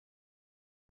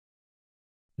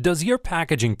Does your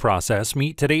packaging process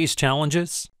meet today's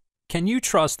challenges? Can you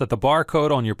trust that the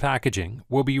barcode on your packaging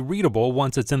will be readable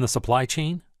once it's in the supply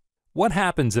chain? What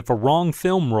happens if a wrong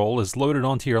film roll is loaded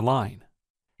onto your line?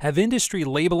 Have industry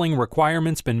labeling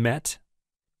requirements been met?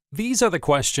 These are the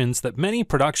questions that many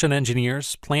production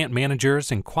engineers, plant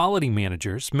managers, and quality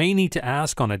managers may need to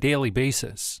ask on a daily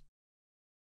basis.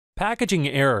 Packaging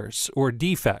errors or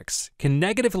defects can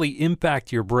negatively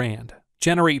impact your brand,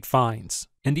 generate fines,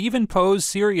 and even pose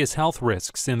serious health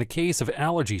risks in the case of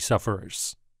allergy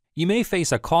sufferers. You may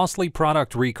face a costly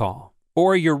product recall,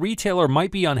 or your retailer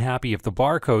might be unhappy if the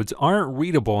barcodes aren't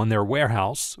readable in their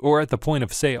warehouse or at the point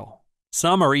of sale.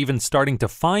 Some are even starting to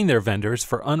fine their vendors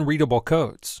for unreadable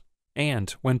codes. And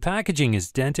when packaging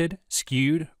is dented,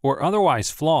 skewed, or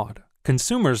otherwise flawed,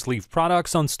 consumers leave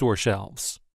products on store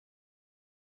shelves.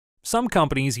 Some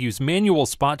companies use manual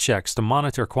spot checks to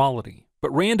monitor quality, but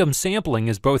random sampling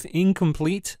is both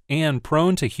incomplete and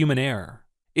prone to human error.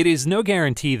 It is no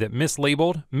guarantee that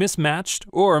mislabeled, mismatched,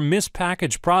 or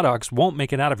mispackaged products won't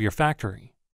make it out of your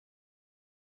factory.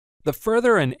 The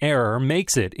further an error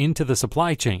makes it into the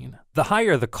supply chain, the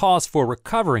higher the cost for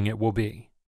recovering it will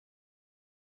be.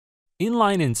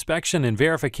 Inline inspection and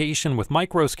verification with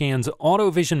Microscan's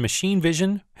AutoVision machine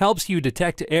vision helps you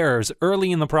detect errors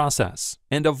early in the process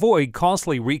and avoid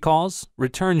costly recalls,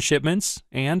 return shipments,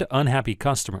 and unhappy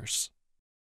customers.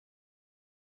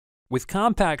 With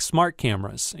compact smart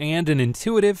cameras and an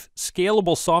intuitive,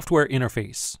 scalable software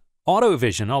interface,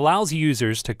 AutoVision allows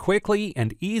users to quickly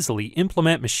and easily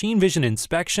implement machine vision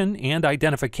inspection and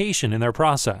identification in their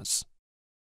process.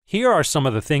 Here are some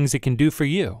of the things it can do for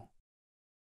you.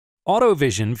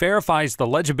 AutoVision verifies the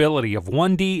legibility of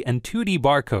 1D and 2D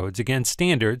barcodes against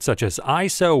standards such as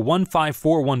ISO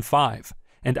 15415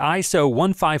 and ISO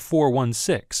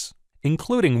 15416,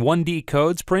 including 1D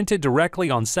codes printed directly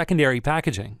on secondary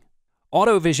packaging.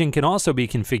 AutoVision can also be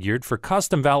configured for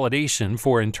custom validation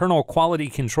for internal quality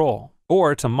control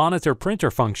or to monitor printer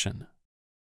function.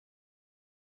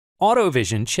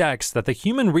 AutoVision checks that the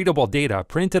human-readable data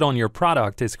printed on your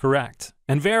product is correct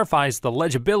and verifies the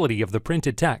legibility of the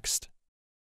printed text.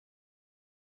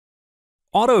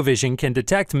 AutoVision can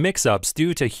detect mix-ups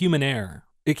due to human error.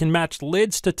 It can match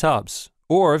lids to tubs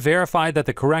or verify that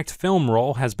the correct film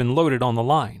roll has been loaded on the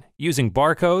line using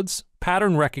barcodes,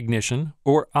 pattern recognition,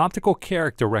 or optical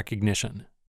character recognition.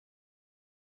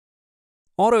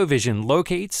 AutoVision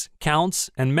locates, counts,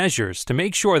 and measures to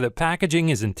make sure that packaging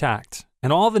is intact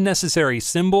and all the necessary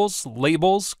symbols,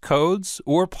 labels, codes,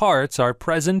 or parts are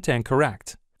present and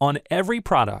correct on every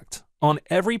product, on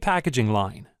every packaging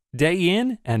line, day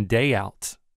in and day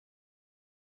out.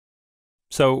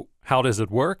 So, how does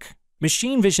it work?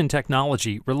 Machine vision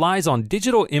technology relies on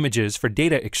digital images for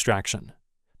data extraction.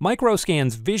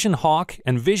 Microscan's Vision Hawk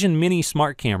and Vision Mini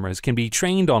smart cameras can be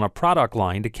trained on a product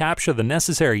line to capture the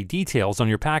necessary details on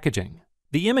your packaging.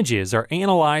 The images are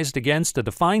analyzed against a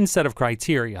defined set of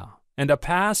criteria, and a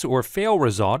pass or fail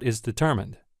result is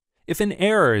determined. If an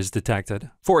error is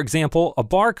detected, for example, a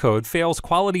barcode fails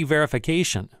quality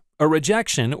verification, a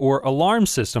rejection or alarm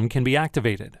system can be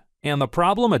activated, and the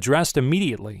problem addressed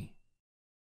immediately.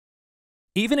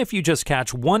 Even if you just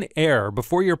catch one error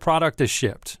before your product is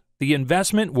shipped, the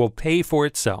investment will pay for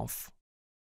itself.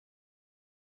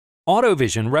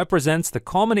 AutoVision represents the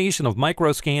culmination of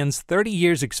Microscan's 30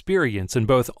 years experience in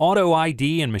both auto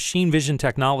ID and machine vision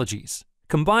technologies,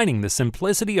 combining the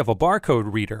simplicity of a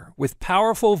barcode reader with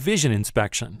powerful vision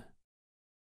inspection.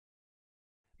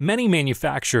 Many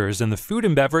manufacturers in the food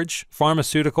and beverage,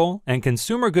 pharmaceutical, and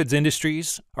consumer goods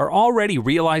industries are already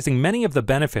realizing many of the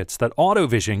benefits that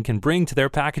AutoVision can bring to their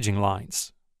packaging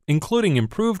lines, including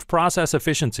improved process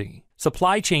efficiency,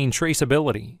 supply chain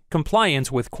traceability, compliance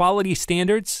with quality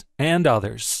standards, and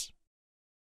others.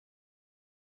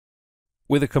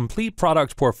 With a complete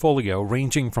product portfolio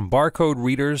ranging from barcode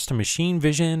readers to machine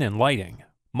vision and lighting,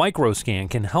 Microscan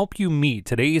can help you meet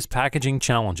today's packaging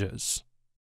challenges.